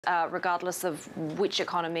regardless of which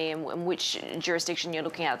economy and which jurisdiction you're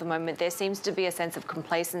looking at the moment, there seems to be a sense of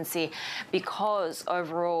complacency because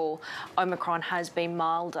overall Omicron has been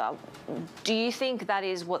milder. Do you think that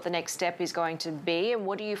is what the next step is going to be? And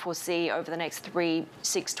what do you foresee over the next 3,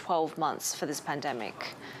 6, 12 months for this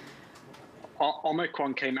pandemic?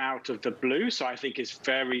 Omicron came out of the blue, so I think it's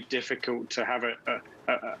very difficult to have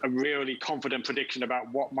a really confident prediction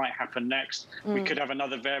about what might happen next. We could have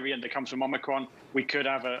another variant that comes from Omicron. We could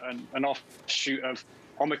have an offshoot of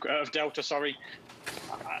Delta.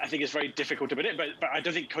 I think it's very difficult to predict, but I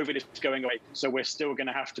don't think COVID is going away. So we're still going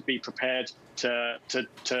to have to be prepared to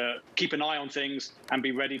keep an eye on things and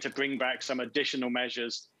be ready to bring back some additional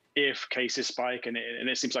measures if cases spike, and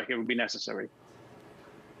it seems like it would be necessary.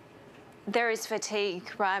 There is fatigue,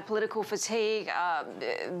 right? Political fatigue,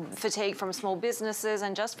 fatigue from small businesses,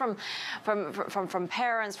 and just from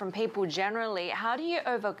parents, from people generally. How do you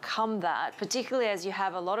overcome that, particularly as you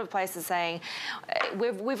have a lot of places saying,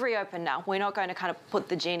 we've reopened now, we're not going to kind of put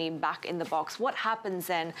the genie back in the box? What happens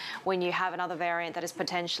then when you have another variant that is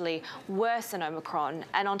potentially worse than Omicron?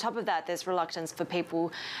 And on top of that, there's reluctance for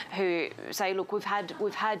people who say, look, we've had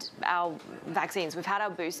our vaccines, we've had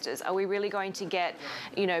our boosters. Are we really going to get,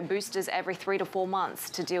 boosters every 3 to 4 months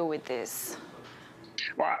to deal with this?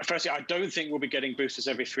 Well, firstly, I don't think we'll be getting boosters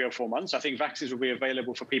every 3 or 4 months. I think vaccines will be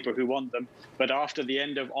available for people who want them. But after the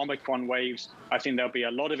end of Omicron waves, I think there'll be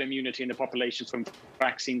a lot of immunity in the population from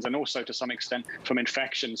vaccines and also to some extent from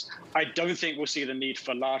infections. I don't think we'll see the need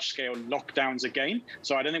for large-scale lockdowns again.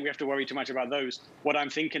 So I don't think we have to worry too much about those. What I'm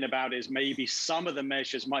thinking about is maybe some of the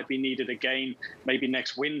measures might be needed again, maybe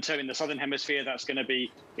next winter. In the Southern Hemisphere, that's going to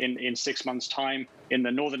be in 6 months' time. In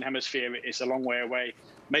the Northern Hemisphere, it's a long way away.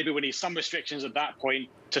 Maybe we need some restrictions at that point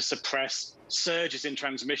to suppress surges in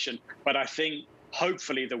transmission. But I think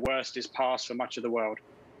hopefully the worst is past for much of the world.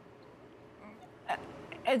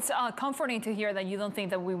 It's comforting to hear that you don't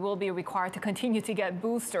think that we will be required to continue to get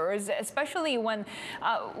boosters, especially when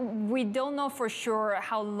we don't know for sure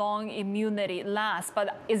how long immunity lasts.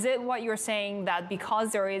 But is it what you're saying that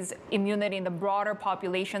because there is immunity in the broader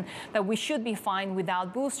population that we should be fine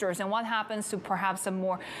without boosters? And what happens to perhaps some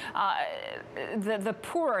more the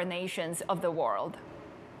poorer nations of the world?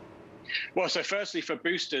 Well, so firstly, for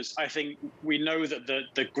boosters, I think we know that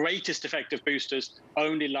the greatest effect of boosters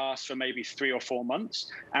only lasts for maybe 3 or 4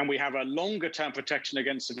 months. And we have a longer-term protection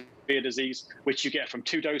against severe disease, which you get from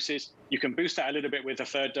 2 doses. You can boost that a little bit with a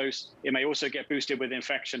 3rd dose. It may also get boosted with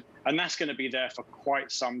infection. And that's going to be there for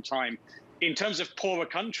quite some time. In terms of poorer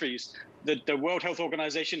countries, the World Health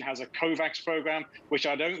Organization has a COVAX program, which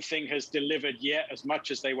I don't think has delivered yet as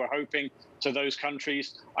much as they were hoping to those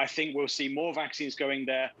countries. I think we'll see more vaccines going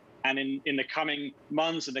there. And in the coming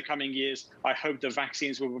months and the coming years, I hope the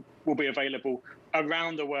vaccines will be available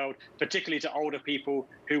around the world, particularly to older people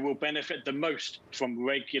who will benefit the most from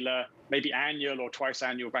regular, maybe annual or twice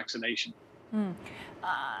annual vaccination.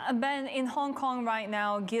 Ben, in Hong Kong right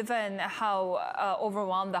now, given how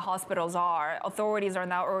overwhelmed the hospitals are, authorities are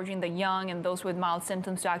now urging the young and those with mild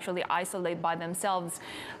symptoms to actually isolate by themselves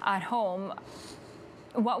at home.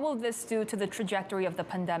 What will this do to the trajectory of the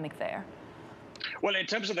pandemic there? Well, in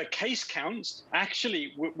terms of the case counts,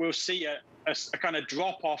 actually, we'll see a kind of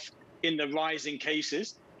drop-off in the rising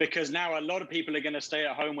cases, because now a lot of people are going to stay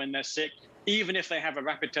at home when they're sick. Even if they have a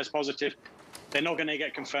rapid test positive, they're not going to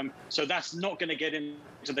get confirmed. So that's not going to get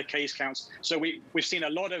into the case counts. So we've seen a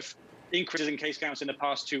lot of increases in case counts in the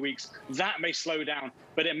past 2 weeks. That may slow down,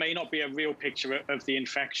 but it may not be a real picture of the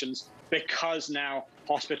infections, because now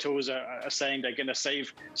hospitals are saying they're going to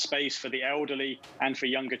save space for the elderly and for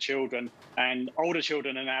younger children. And older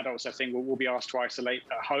children and adults, I think, will be asked to isolate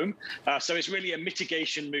at home. So it's really a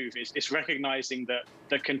mitigation move. It's recognizing that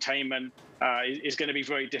the containment is going to be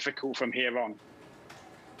very difficult from here on.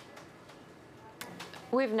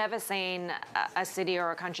 We've never seen a city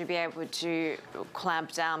or a country be able to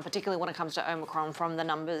clamp down, particularly when it comes to Omicron, from the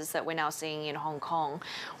numbers that we're now seeing in Hong Kong.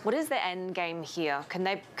 What is the end game here? Can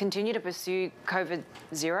they continue to pursue COVID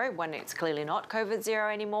zero when it's clearly not COVID zero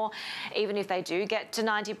anymore? Even if they do get to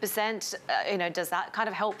 90%, does that kind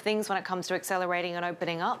of help things when it comes to accelerating and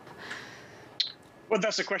opening up? Well,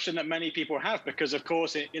 that's a question that many people have, because, of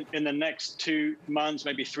course, in the next 2 months,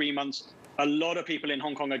 maybe 3 months, a lot of people in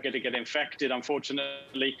Hong Kong are going to get infected.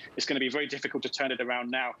 Unfortunately, it's going to be very difficult to turn it around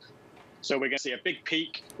now. So we're going to see a big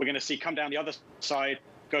peak. We're going to see come down the other side,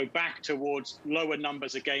 go back towards lower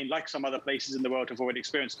numbers again, like some other places in the world have already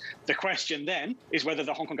experienced. The question then is whether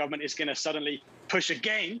the Hong Kong government is going to suddenly push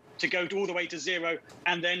again to go all the way to zero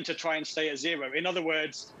and then to try and stay at zero. In other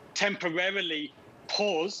words, temporarily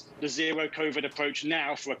pause the zero COVID approach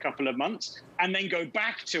now for a couple of months and then go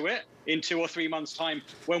back to it in 2 or 3 months' time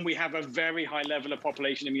when we have a very high level of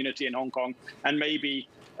population immunity in Hong Kong, and maybe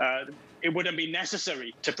it wouldn't be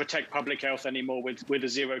necessary to protect public health anymore with a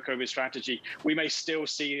zero COVID strategy. We may still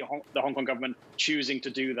see the Hong Kong government choosing to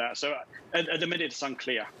do that. So at the minute, it's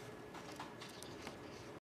unclear.